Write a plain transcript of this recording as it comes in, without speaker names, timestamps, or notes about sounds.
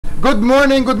جود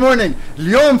مورنينج.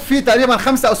 اليوم في تقريبا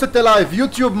 5 أو 6 لايف.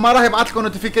 يوتيوب ما راح يبعث لكم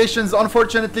نوتيفيكيشنز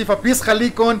انفورشنتلي، فبليز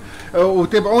خليكم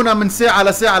وتابعونا من ساعه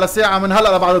لساعه من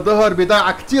هلا لبعد الظهر.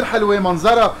 بضاعه كثير حلوه،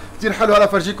 منظرها كثير حلو، هلا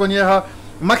فرجيكم اياها،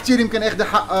 ما كثير يمكن اخذ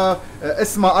حقها.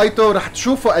 اسمها ايتو، رح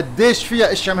تشوفوا قديش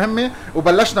فيها اشياء مهمه،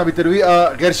 وبلشنا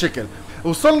بترويقها غير شكل.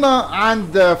 وصلنا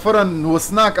عند فرن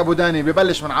وسناك ابو داني،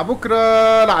 ببلش من عبكره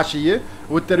العشيه،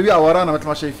 والترويقه ورانا مثل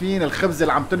ما شايفين، الخبز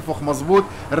اللي عم تنفخ مزبوط،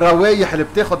 الروايح اللي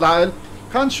بتاخذ العقل.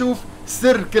 خلينا نشوف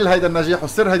سر كل هيدا النجاح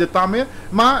وسر هيدي الطعمه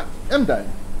مع ام داني.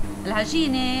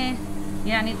 العجينه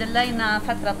يعني دلينا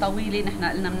فتره طويله، نحن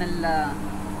قلنا من ال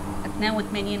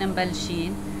 82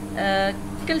 مبلشين.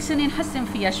 كل سنه نحسن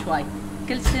فيها شوي،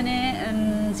 كل سنه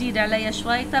نزيد عليها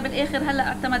شوي، طيب بالاخر هلا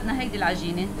اعتمدنا هيدي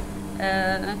العجينه.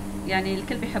 يعني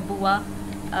الكل بيحبوها،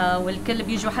 والكل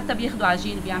بيجوا حتى بياخذوا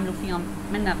عجين بيعملوا فيهم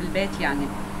منا بالبيت يعني.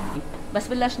 بس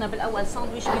بلشنا بالاول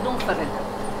ساندويش بدون فرن،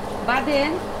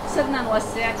 بعدين صرنا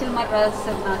نوسع، كل مره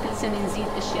صرنا كل سنه نزيد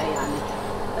اشياء يعني.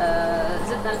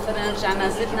 زدنا الفرن، رجعنا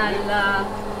زدنا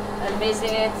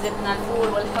الميزات، زدنا الفول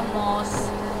والحمص.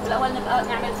 بالاول نبقى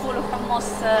نعمل فول وحمص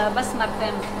بس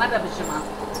مره بالجمعه.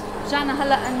 رجعنا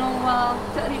هلا انه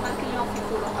تقريبا كل يوم في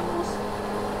فول وحمص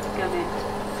كمان.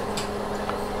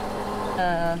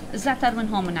 الزعتر من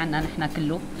هون من عنا نحن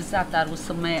كله، الزعتر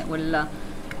والسماق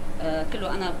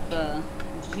كله انا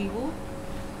بجيبه.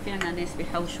 في عنا ناس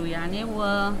بيحوشوا يعني،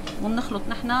 وبنخلط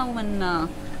نحن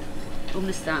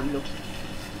وبنستعمله.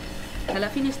 هلا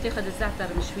في ناس تاخذ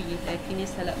الزعتر مشويه هيك، في ناس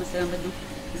هلا مثلا بده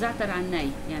زعتر على الني،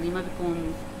 يعني ما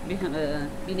بيكون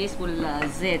بيناسبوا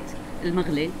الزيت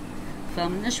المغلي،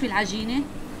 فبنشوي العجينه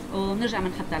وبنرجع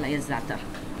بنحط عليها الزعتر.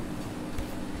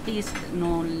 قيس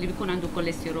انه اللي بيكون عنده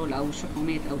كوليسترول او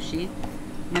شحومات او شيء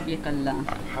ما بياكل.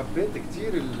 حبيت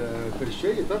كثير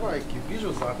الفرشايه تبعك، كيف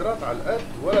بيجوا الزعترات على القد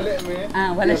ولا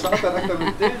لقمه ولا زعتر اكثر من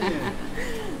الثانيه.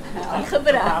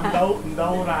 الخبره عم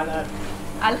ندور على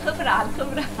القد، على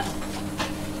الخبره.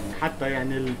 حتى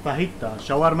يعني الفاهيتا،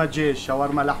 شاورما دجاج،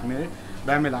 شاورما لحمه،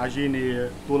 بعمل عجينه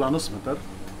طولها نص متر،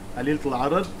 قليله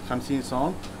العرض 50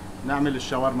 سم. نعمل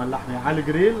الشاورما اللحمه على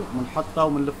الجريل، بنحطها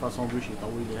وبنلفها ساندويشه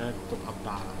طويله هيك،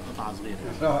 بتتقطع قطعه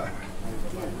صغيره. رائع.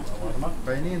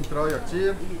 باينين ترايا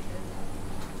كثير.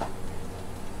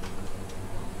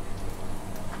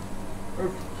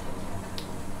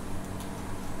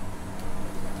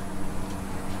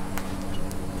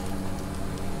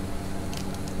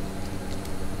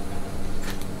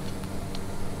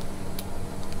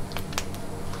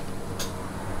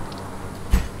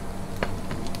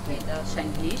 هيدا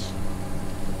شنجليش.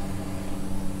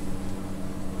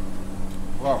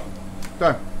 واو.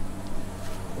 طيب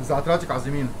زعتراتك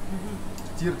عظيمين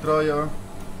كثير ترايا.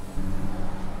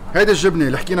 هيدي الجبنه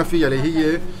اللي حكينا فيها، اللي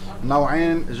هي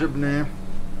نوعين جبنه،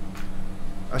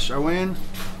 اشقوان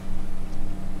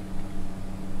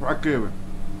وعكاوي.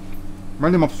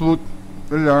 ماني مبسوط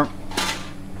الا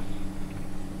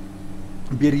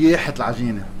برياحه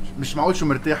العجينه، مش معقول شو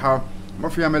مرتاحه، ما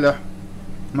فيها ملح،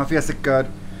 ما فيها سكر،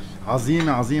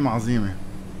 عظيمه عظيمه عظيمه.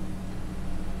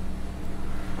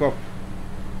 كوب.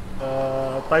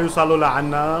 تيوصلوا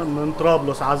لعنا من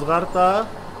طرابلس على صغرتا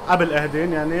قبل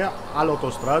اهدين، يعني على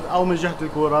الاوتوستراد، او من جهه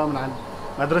الكوره من عند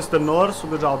مدرسه النورس،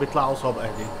 وبيرجعوا بيطلعوا صوب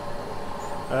اهدين.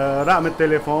 رقم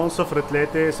التليفون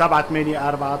 03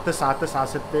 784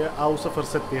 996 او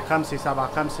 06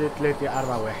 575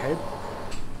 341.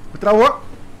 بتروق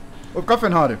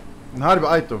وبكفي نهاري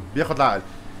بايتو بياخد العقل.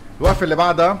 الوقفه اللي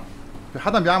بعدها في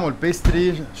حدا بيعمل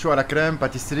بيستري، شو على كريم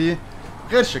باتيسري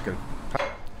غير شكل.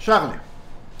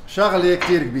 شغله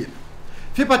كثير كبير.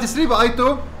 في باتيسري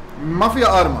بايتو ما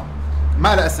فيها ارما،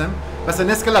 ما لها اسم، بس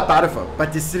الناس كلها بتعرفها،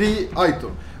 باتيسري ايتو،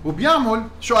 وبيعمل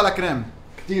شو على كريم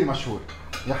كثير مشهور.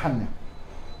 يا حني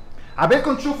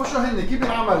عبالكم تشوفوا شو هن كيف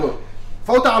بينعملوا،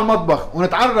 فوتوا على المطبخ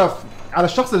ونتعرف على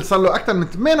الشخص اللي صار له اكثر من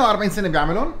 48 سنه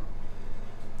بيعملون.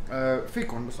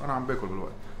 فيكم، بس انا عم باكل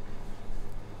بالوقت.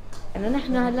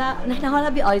 نحن هلا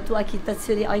بايتو، اكيد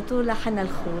باتيسري ايتو لحنا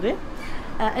الخوري.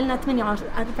 قلنا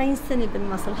 48 سنه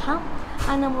بالمصلحه.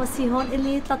 انا موظفه هون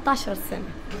لي 13 سنه.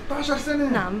 13 سنه؟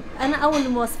 نعم، انا اول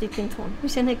موظفه كنت هون،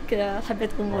 مشان هيك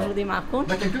حبيت اكون موجوده معكم.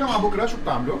 لكن كل يوم على بكره شو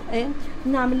بتعملوا؟ ايه،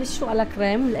 بنعمل الشو على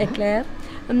كريم الاكلير،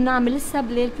 بنعمل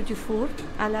السابلي البيتي فور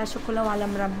على شوكولا وعلى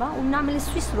مربى، وبنعمل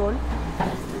السويس رول.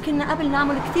 كنا قبل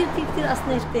نعمل كثير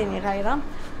اصناف ثانيه غيرها،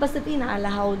 بس بقينا على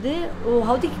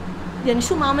هودي يعني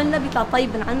شو ما عملنا بيطلع طيب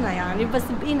من عنا يعني، بس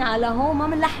بقينا على هون ما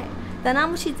بنلحق، بدنا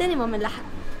نعمل شيء ثاني ما بنلحق.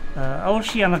 اول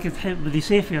شيء انا كنت بدي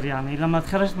اسافر، يعني لما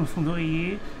تخرجت من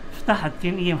الفندقيه فتحت،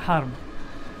 كان ايام حرب،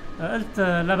 قلت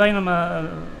لبينما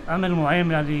عمل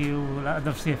معامله لي ولا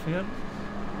اقدر اسافر،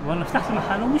 وانا فتحت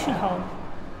المحل ومشي الحال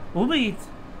وبقيت.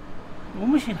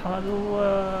 ومشي الحال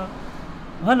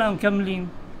وهلا مكملين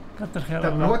كتر خير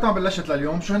طيب من وقت ما بلشت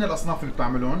لليوم شو هن الاصناف اللي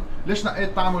بتعملون؟ ليش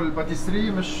نقيت تعمل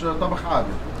الباتيسري مش طبخ عادي؟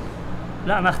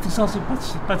 لا انا اختصاصي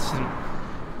باتسري.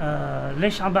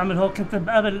 ليش عم بعمل هو؟ كنت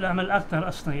قبل اعمل اكثر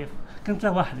اصناف، كنت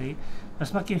لوحدي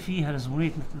بس ما كان فيها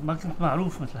الزبونات مثل ما كنت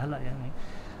معروف مثل هلا يعني.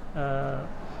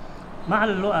 مع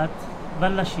الوقت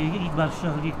بلش يكبر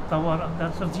الشغل يتطور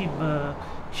اكثر، صرت اجيب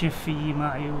شيفية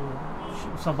معي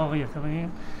وصباغية كمان.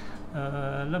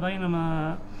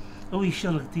 لبينما قوي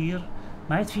الشغل كثير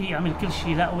ما عاد في اعمل كل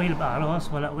شيء، لا قويل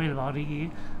باعراس ولا قويل بعرية.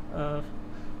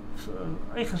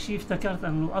 اخر شيء افتكرت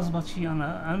انه اضبط شيء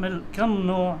انا اعمل كم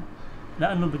نوع،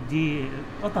 لانه بدي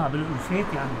قطع بالالوفات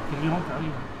يعني كل يوم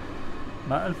تقريبا.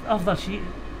 ما قلت افضل شيء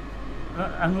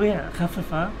انواع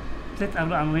خففها 3-4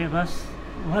 انواع بس،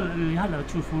 اللي هلا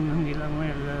بتشوفون هن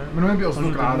الانواع. من وين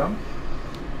بيقصدوك العالم؟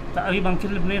 تقريبا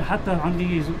كل لبنان، حتى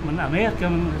عندي من امريكا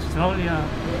من استراليا،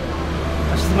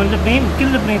 بس من لبنان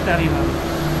كل لبنان تقريبا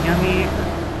يعني.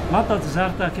 منطقة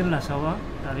زارتها كلها سوا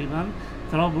تقريبا،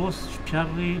 طرابلس،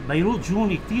 شبشري، بيروت،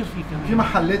 جوني كثير في كمان. في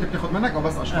محلات بتاخذ منك او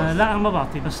بس اشخاص؟ لا ما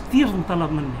بعطي، بس كثير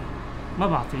انطلب مني ما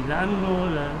بعطي، لانه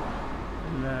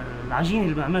العجينه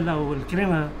اللي بعملها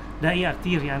والكريمه دقيقه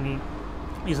كثير يعني.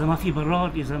 اذا ما في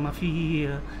براد، اذا ما في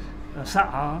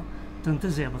سقعه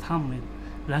تنتزع بتحمض،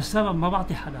 لهالسبب ما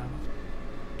بعطي حدا.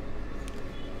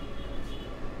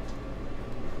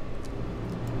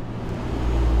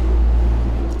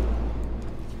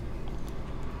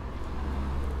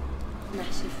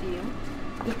 نحشي فيهم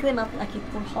الكريمه اكيد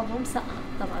تكون حاره ومسقعه،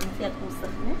 طبعا فيها تكون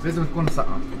سخنه، لازم تكون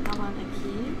مسقعه طبعا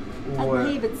اكيد. قد ما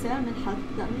هي بتساع من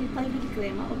حد لانه طيبه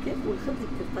الكريمه اوكي، والخبز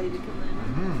كثير طيبه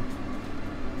كمان.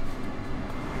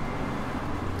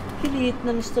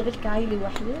 كلياتنا بنشتغل كعائله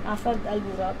وحده على فرد قلب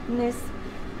وراب، ناس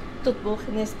بتطبخ،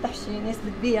 ناس بتحشي، ناس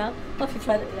بتبيع، ما في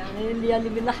فرق يعني. اللي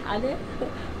بنلح عليه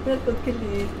بنركض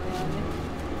كلياتنا يعني.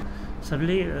 صار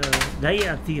لي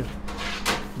دقيقه كثير.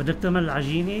 بدك تعمل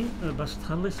العجينه بس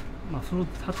تخلص مفروض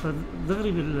تحطها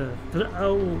دغري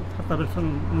بالترقه وتحطها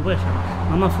بالفرن مباشره،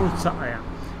 ما مفروض تسقع يعني.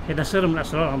 هذا سر من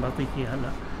الاسرار عم بعطيك اياه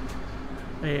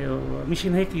هلا.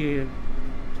 مشان هيك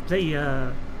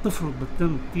بتلاقيها تفرط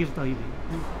بالتم كثير طيبه.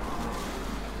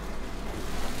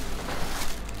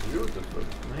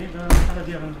 هيدا حدا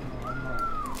بيعمل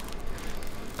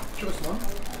شو اسمه؟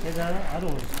 هذا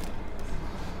عروس.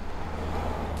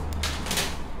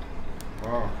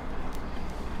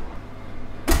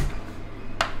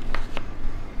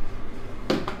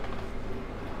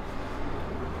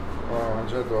 عن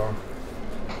جد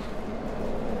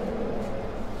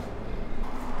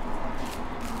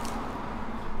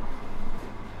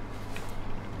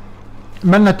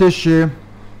منا تشي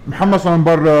محمصة من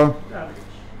برا،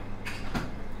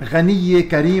 غنية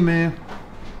كريمة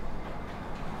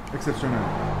اكسبشنال.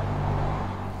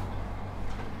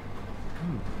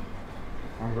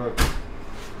 عن جد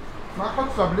ما احط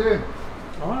صبليه.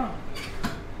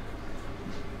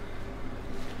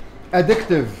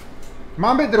 ادكتيف ما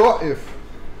عم بقدر اوقف.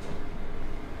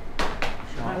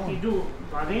 يدوق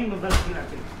بعدين بنبلش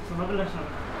بالاكل، ما بلشنا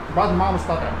بعد ما عم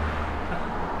استطعم.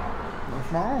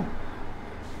 مش معقول.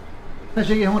 انا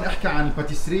جاي هون احكي عن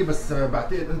الباتيسري، بس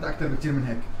بعتقد انت اكثر بكثير من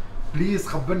هيك. بليز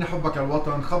خبرني حبك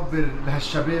للوطن، خبر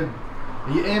لهالشباب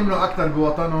يآمنوا اكثر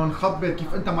بوطنهم، خبر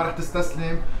كيف انت ما رح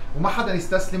تستسلم وما حدا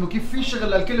يستسلم، وكيف في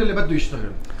شغل للكل اللي بده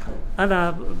يشتغل.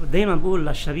 انا دائما بقول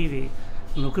للشبيبه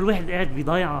انه كل واحد قاعد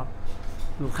بضيعه،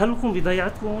 خلوكم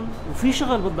بضيعتكم وفي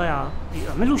شغل بالضيعه،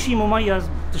 اعملوا شيء مميز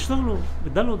تشتغلوا،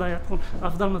 بتضلوا ضيعتكم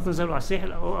افضل ما تنزلوا على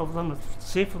الساحل او افضل ما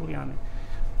تسافروا يعني.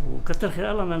 وكتر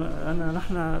خير الله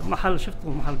نحن محل شفته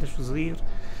محل دش صغير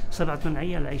 7-8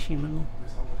 عيال عايشين منه،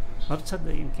 ما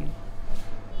بتصدق يمكن.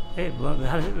 ايه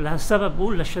لهالسبب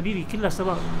بقول للشبيبه كلها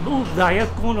سبب، بقول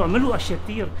ضيعتكم واعملوا اشياء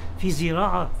كثير، في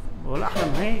زراعه والاحلى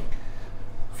من هيك،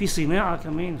 في صناعه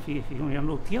كمان، فيهم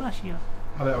يعملوا كثير اشياء.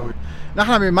 حلو قوي.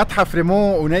 نحن بمتحف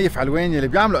ريمو ونايف علواني اللي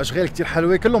بيعملوا اشغال كثير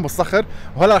حلوه كلهم بالصخر،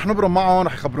 وهلا رح نبرم معهم،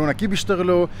 رح يخبرونا كيف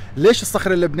بيشتغلوا، ليش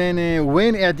الصخر اللبناني،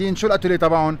 وين قاعدين، شو الاتوليه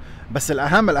تبعهم. بس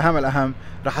الاهم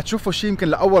رح تشوفوا شيء يمكن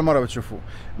لاول مره بتشوفوه.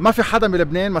 ما في حدا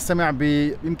بلبنان ما سمع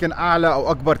يمكن اعلى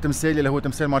او اكبر تمثال اللي هو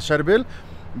تمثال مار شربل،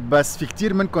 بس في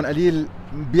كثير منكم قليل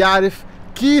بيعرف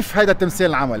كيف هذا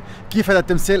التمثال انعمل، كيف هذا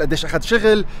التمثال قديش اخذ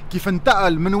شغل، كيف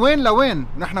انتقل من وين لوين.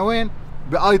 نحن وين؟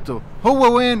 بايتو،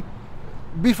 هو وين؟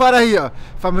 بفرهية.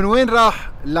 فمن وين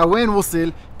راح لوين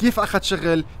وصل، كيف اخذ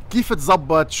شغل، كيف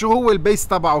تزبط، شو هو البيس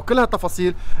تبعه، كل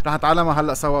هالتفاصيل رح نتعلمها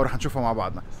هلا سوا ورح نشوفها مع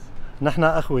بعضنا. نحن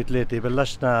اخوة 3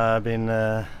 بلشنا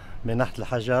بنحت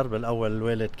الحجر. بالاول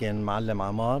الوالد كان معلم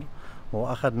عمار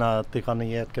واخذنا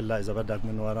التقنيات كلها اذا بدك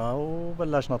من وراه،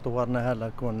 وبلشنا طورنا هلا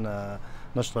نكون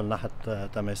نشتغل نحت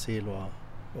تماثيل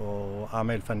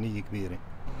واعمال فنيه كبيره.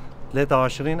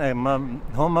 23 اي ما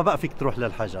هون ما بقى فيك تروح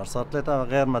للحجر، صار 3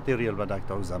 غير ماتيريال بدك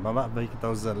تعوزها، ما بقى فيك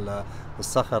تعوز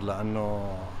الصخر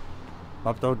لانه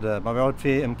ما بيعود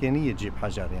في امكانيه تجيب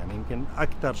حجر، يعني يمكن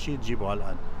اكثر شيء تجيبه على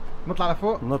القد. نطلع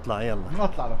لفوق؟ نطلع يلا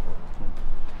نطلع لفوق.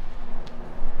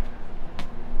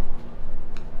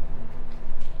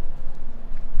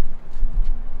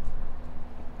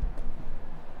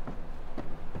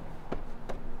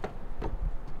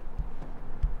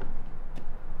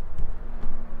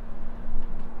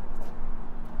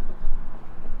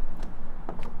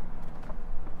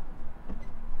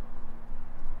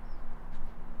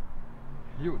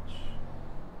 هيوج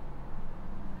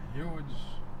هيوج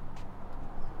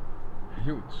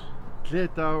هيوج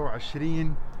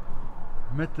 23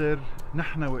 متر.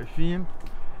 نحن واقفين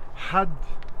حد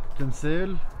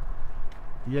تمثال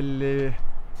يلي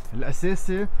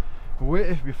الاساسي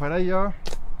واقف بفريا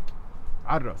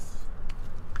عالراس.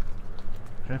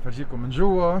 خلينا نفرجيكم من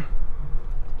جوا.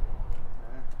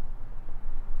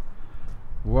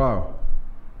 واو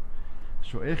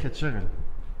شو اخد شغل.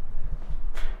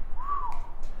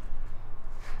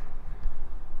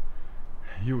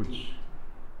 هيوج.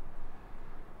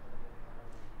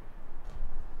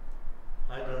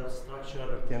 هيدا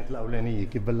الستراكشر كانت الاولانيه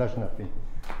كيف بلشنا فيه.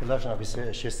 بلشنا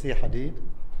بشاسيه حديد.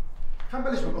 خلينا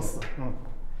نبلش بالقصه. خلينا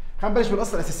نبلش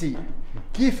بالقصه الاساسيه.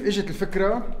 كيف اجت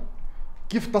الفكره؟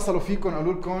 كيف اتصلوا فيكم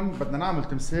قالوا لكم بدنا نعمل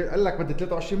تمثال؟ قال لك بدي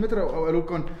 23 متر او قالوا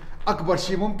لكم اكبر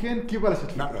شيء ممكن؟ كيف بلشت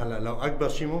الفكره؟ لا هلا لو اكبر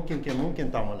شيء ممكن كان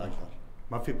ممكن تعمل اكبر،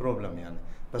 ما في بروبلم يعني،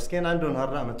 بس كان عندهم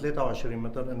هالرقم 23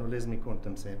 متر انه لازم يكون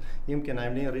تمثال. يمكن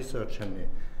عاملين ريسيرش هن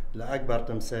لاكبر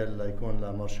تمثال ليكون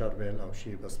لمارشارفيل او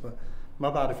شيء، بس ما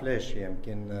بعرف ليش.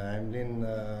 يمكن عاملين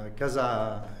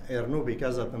كذا ارنوبي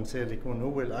كذا تمثال يكون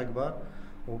هو الاكبر،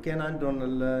 وكان عندهم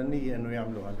النيه انه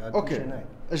يعملوا هالقد. اوكي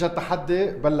اجى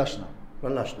التحدي، بلشنا.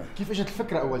 كيف اجت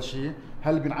الفكره اول شيء؟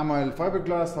 هل بينعمل فايبر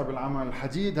جلاس؟ هل بينعمل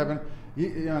حديد؟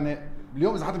 يعني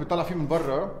اليوم اذا حدا بيطلع فيه من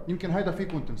برا يمكن هيدا فيه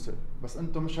يكون تمثال، بس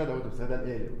انتم مش هيدا هو تمثال، هيدا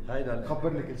الآلة. هيدا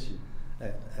خبرني كل شيء.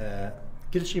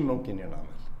 كل شيء ممكن ينعمل،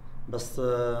 بس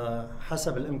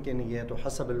حسب الامكانيات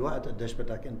وحسب الوقت قديش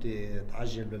بدك انت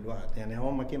تعجل بالوقت. يعني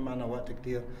هون ما كان معنا وقت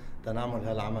كثير تنعمل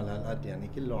هالعمل هالقد، يعني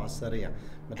كله على السريع.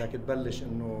 بدك تبلش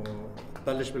انه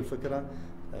تبلش بالفكره،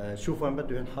 شوف وين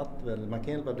بده ينحط،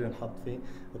 المكان اللي بده ينحط فيه،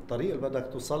 الطريق اللي بدك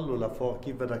توصل له لفوق،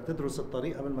 كيف بدك تدرس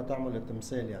الطريق قبل ما تعمل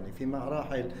التمثال. يعني في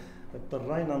مراحل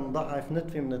اضطرينا نضعف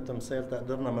نتفه من التمثال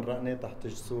تقدرنا مرقناه تحت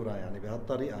الصوره، يعني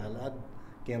بهالطريقه هالقد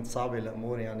كانت صعبه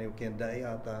الامور يعني، وكانت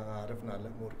دقيقه عرفنا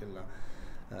الامور كلها.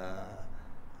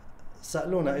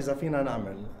 سالونا اذا فينا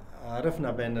نعمل،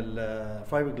 عرفنا بين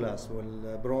الفايبر جلاس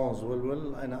والبرونز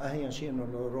انا اهين شيء انه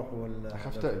نروح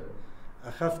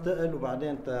اخف تقل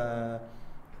وبعدين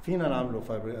فينا نعمله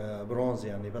برونز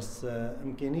يعني، بس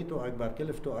امكانيته اكبر،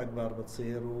 كلفته اكبر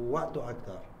بتصير ووقته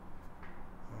اكثر.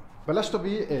 بلشتوا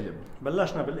بقالب؟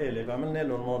 بلشنا بالقالب، عملنا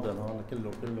له الموديل هون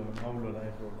كله من اوله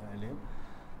لاخره القالب.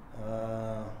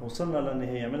 وصلنا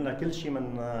للنهايه، عملنا كل شيء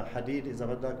من حديد اذا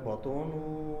بدك، باطون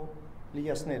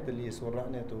والياسنات الياس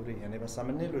والرقنات وري يعني، بس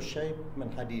عملنا له الشيب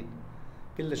من حديد.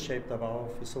 كل الشيب تبعه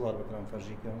في صور بكره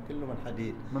نفرجيكم، كله من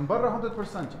حديد من برا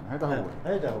 100% يعني.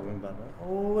 هيدا هو من برا،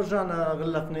 ورجعنا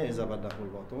غلفناه اذا بدك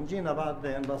بالباطون. جينا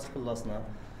بعدين بس خلصنا،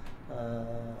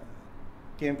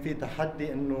 كان في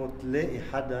تحدي انه تلاقي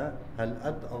حدا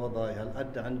هالقد قبضاي،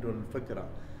 هالقد عنده الفكره.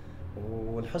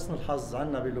 والحسن الحظ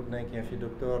عندنا بلبنان كان في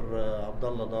دكتور عبد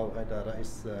الله ضو، هذا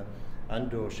رئيس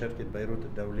عنده شركه بيروت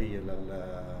الدوليه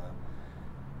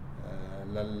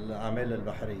للاعمال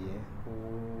البحريه.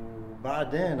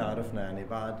 وبعدين عرفنا يعني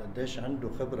بعد قديش عنده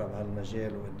خبره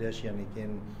بهالمجال، وقديش يعني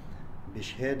كان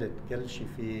بشهاده كل شيء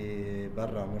في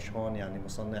برا مش هون، يعني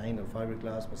مصنعين الفايبر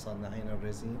جلاس، مصنعين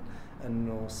الريزين،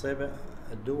 انه سابق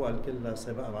الدول كلها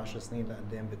سابقها ب10 سنين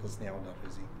لقدام بتصنيعه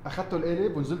للريزين. اخذتوا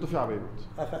القالب ونزلتوا فيه على بيروت؟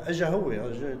 اجى هو،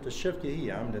 اجت الشركه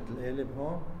هي عملت القالب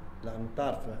هون، لانه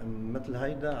بتعرف مثل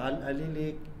هيدا على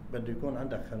القليل بده يكون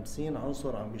عندك 50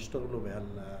 عنصر عم بيشتغلوا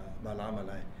بهالعمل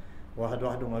هاي. واحد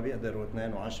وحده ما بيقدر،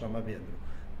 واثنين وعشرة ما بيقدروا.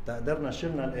 تقدرنا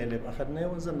شلنا القالب، اخذناه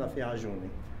ونزلنا فيه عجوني.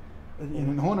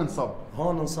 يعني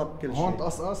هون انصب كل شيء، هون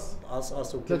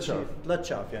تقصقص وكل شيء 3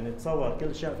 شقف. يعني تصور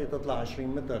كل شقفه تطلع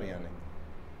 20 متر يعني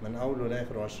من اوله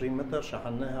لاخره 20 متر.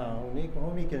 شحناها هونيك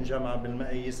وهونيك انجمع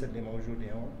بالمقاييس اللي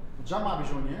موجوده هون.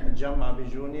 تجمع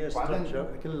بجونيه ستراكشر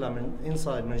كلها من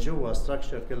انسايد، من جوا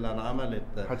ستراكشر كلها انعملت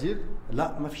حديد؟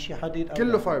 لا ما في شيء حديد،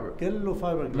 كله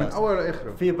فايبر جلاس من اول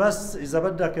لاخره. في بس اذا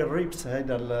بدك الريبس،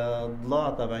 هيدا الضلاع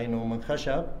تبعينه من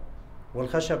خشب،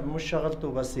 والخشب مش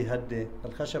شغلته بس يهدي،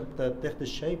 الخشب بتاخذ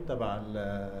الشيب تبع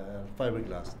الفايبر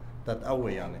جلاس،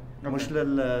 تتقوي يعني مش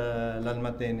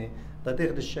للمتانه،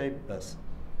 تاخذ الشيب بس،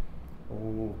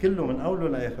 وكله من اوله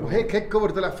لاخره. وهيك كبر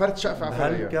طلع فرد شقفه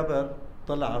عفريه. هالكبر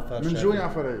طلع فرد من جوني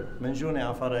عفريه، من جوني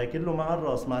عفريه كله مع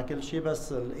الراس مع كل شيء،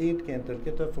 بس الايد كانت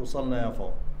الكتف وصلنا يا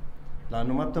فوق،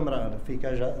 لانه ما بتمرق في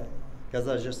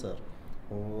كذا جسر،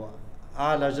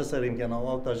 واعلى جسر يمكن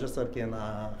او اوطى جسر كان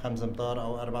 5 امتار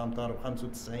او 4 امتار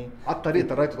و95. على الطريق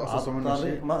اضطريتوا تقصصوا منه شيء؟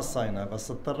 الطريق ما قصينا،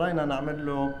 بس اضطرينا نعمل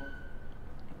له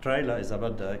تريلا اذا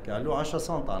بدك، قالوا 10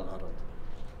 سم على الارض.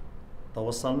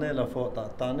 توصلنا لفوق،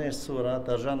 قطعناه الصوره،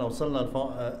 ترجعنا وصلنا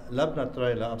لفوق، قلبنا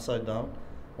التريلا ابسايد داون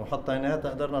وحطيناها،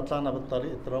 قدرنا طلعنا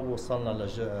بالطريق التراب ووصلنا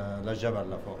للجبل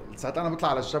لفوق. ساعات انا بطلع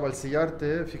على الجبل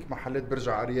سيارتي فيك محلات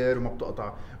برجع اريال وما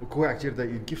بتقطع وكواع كثير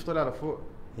ضيقين، كيف طلع لفوق؟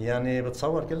 يعني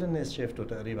بتصور كل الناس شافته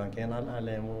تقريبا، كان على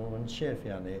الاعلام ونشاف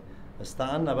يعني،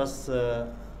 استعنا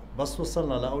بس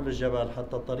وصلنا لاول الجبل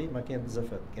حتى الطريق ما كانت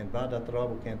زفت، كانت بعدها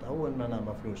تراب وكانت اول منها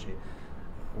مفروشه.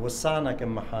 وسعنا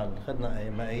كم محل، اخذنا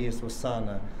مقاييس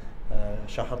وسعنا،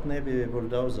 شحطناه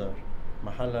ببولدوزر،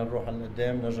 محل نروح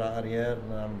لقدام نرجع اريير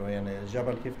نعمله، يعني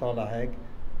الجبل كيف طالع هيك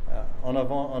اون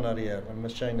افون اون اريير،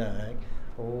 مشيناه هيك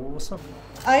ووصلنا.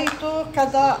 ايتو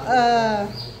كذا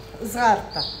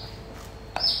صغارتا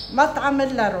مطعم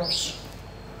اللاروش.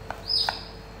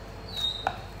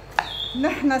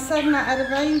 نحن صرنا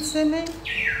 40 سنة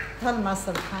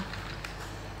بهالمصلحة.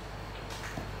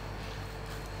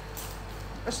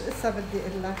 ايش اسا بدي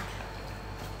اقول لك؟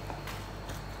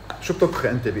 شو بتطبخي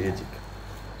انت بايدك؟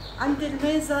 عندي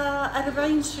الميزة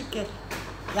 40 شكل،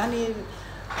 يعني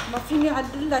ما فيني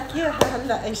اعدل لك اياها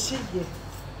هلا اي شيء،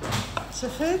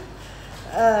 شفت؟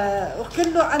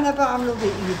 وكله انا بعمله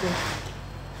بايدي،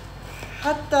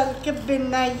 حتى الكبة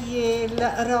النية،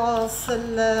 القراص،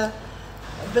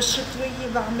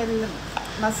 بالشتوية بعمل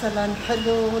مثلا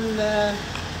حلو،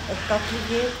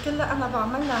 التطليات كلها انا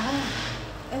بعملها هون.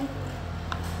 ايه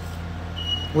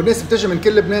والناس بتجي من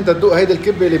كل لبنان تدوق هيدي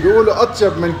الكبه اللي بيقولوا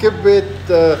اطيب من كبه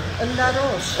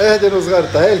اللاروش. هيدي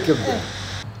وصغرتها، هي الكبه. ايه.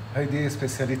 هيدي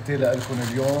سبيسياليتي لكم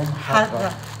اليوم،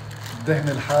 حرة. الدهن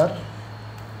الحار،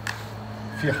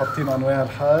 في حاطين انواع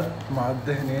الحار مع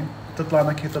الدهنه بتطلع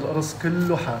نكهه القرص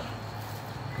كله حار،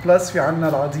 بلس في عنا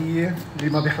العاديه اللي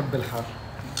ما بيحب الحار.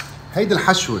 هيدي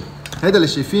الحشوه، هيدا اللي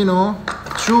شايفينه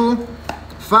شو؟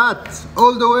 فات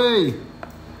اول ذا واي،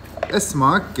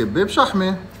 اسمك كبه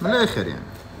بشحمه من الاخر يعني.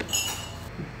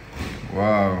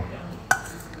 واو،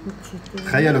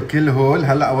 تخيلوا كل هول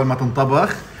هلا اول ما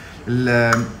تنطبخ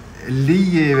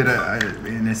اللي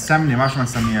يعني السمنه، ما شو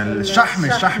بنسميها،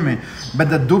 الشحمه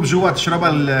بدها تدوب جوا تشربها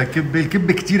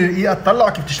الكبه كثير رقيقه، تطلعوا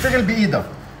كيف تشتغل بايدها.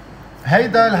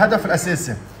 هيدا الهدف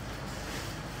الاساسي،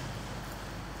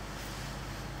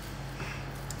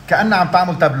 كأنها عم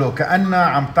تعمل تابلو، كأنها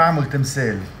عم تعمل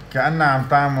تمثال، كأنها عم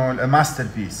تعمل ماستر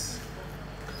بيس.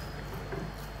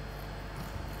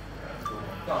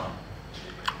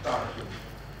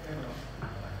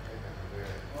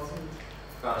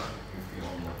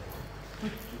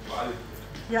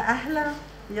 يا أهلا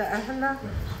يا أهلا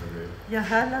يا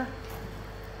هلا.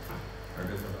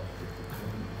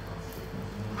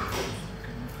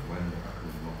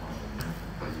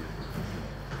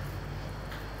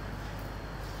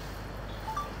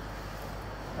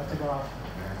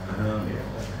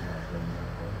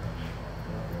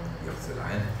 يغسل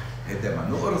عينه، هيدا ما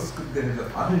نقرص كده،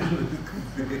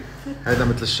 هيدا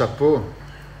مثل الشابو.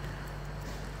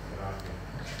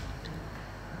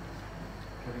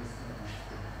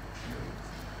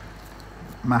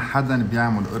 ما حدا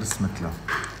بيعمل قرص مثله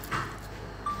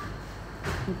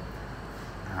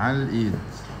على الايد.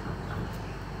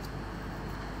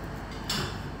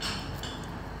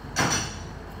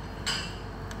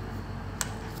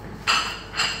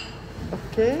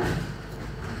 اوكي.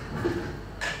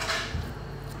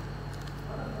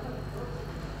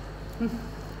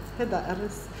 هذا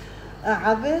قرص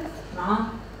عبد. نعم.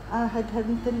 هاد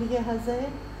انت اللي اياها زيت.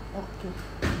 اوكي.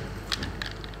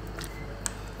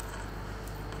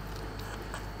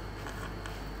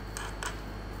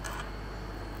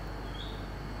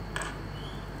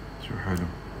 شو حلو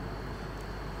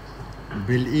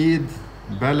بالايد،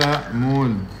 بلا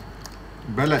مولد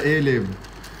بلا قالب،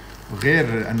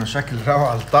 وغير انه شكل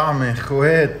روعه، الطعمه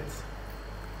اخوات.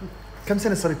 كم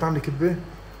سنه صار تعملي كبه؟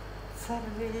 صار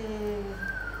لي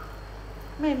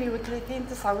 38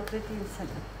 39 سنه.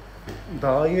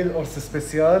 ده هي القرص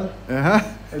سبيسيال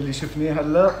اللي شفناه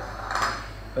هلا،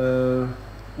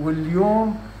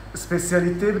 واليوم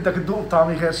سبيسياليتي بدك تذوق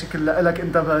طعمه غير شكل لك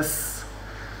انت بس.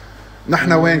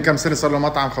 نحن وين؟ كم سنه صار له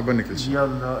مطعم؟ خبرني كل شيء.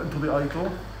 يلا انتو بايتو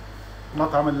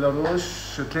مطعم اللاروش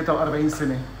 43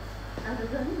 سنه.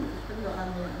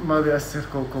 ما بيأثر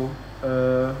كوكو.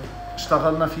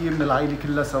 اشتغلنا فيه من العائلة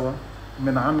كلها سوا،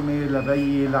 من عمي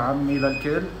لبيي لعمي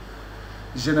للكل.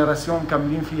 الجنراسيون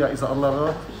مكملين فيها إذا الله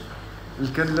راد.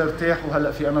 الكل ارتاح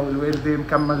وهلا في أنا والوالدة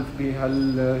مكمل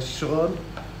بهالشغل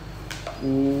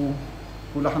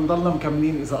ورح نضلنا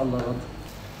مكملين إذا الله راد.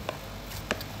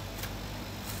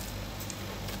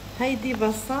 هيدي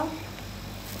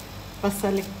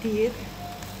بصل كتير،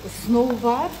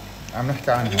 صنوبر عم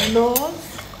نحكي عنها، لوز،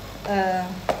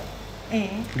 ايه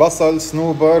بصل،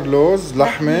 صنوبر، لوز،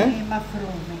 لحمة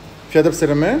مفرومة. فيها دبس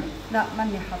رمان؟ لا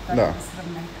ماني حاطة لا. دبس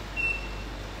رمان.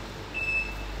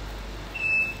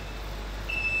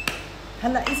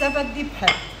 هلا إذا بدي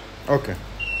بحط اوكي،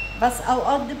 بس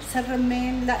اوقات دبس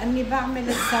الرمان لاني بعمل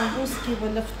السمبوسكي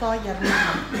والفطاير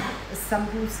منها.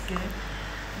 السمبوسكي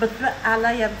بترق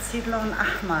عليها بتصير لون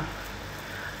احمر،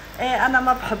 ايه انا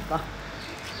ما بحبها.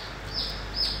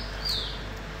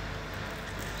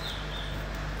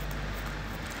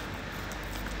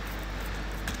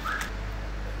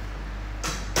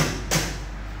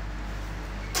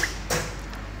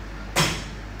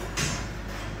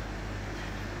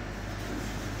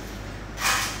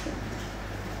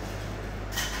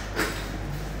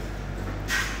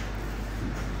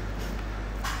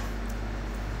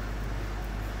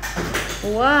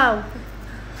 واو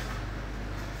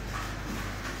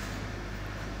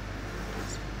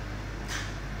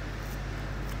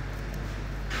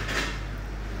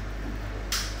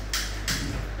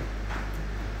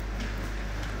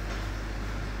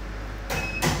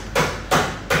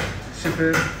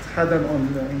شفت حدا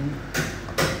اونلاين.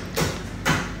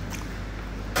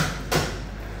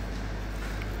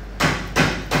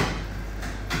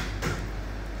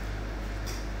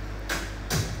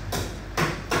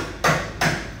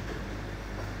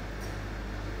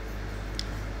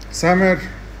 سامر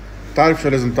بتعرف شو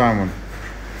لازم تعمل؟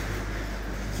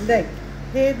 ليك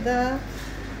هيدا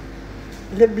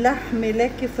اللي بلحمة،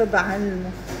 ليك كيف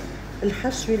بعلمه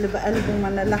الحشوة اللي بقلبه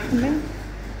من اللحمة،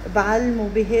 بعلمه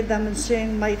بهيدا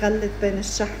منشان ما يغلط بين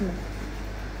الشحمة.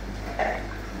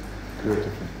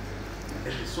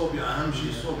 الصوبيا اهم شيء،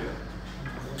 الصوبيا.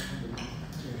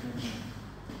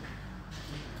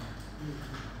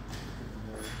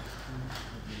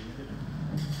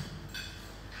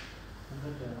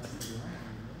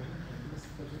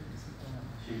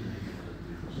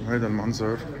 وهيدا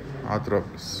المنظر على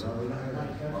طرابلس.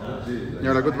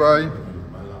 يلا جود باي.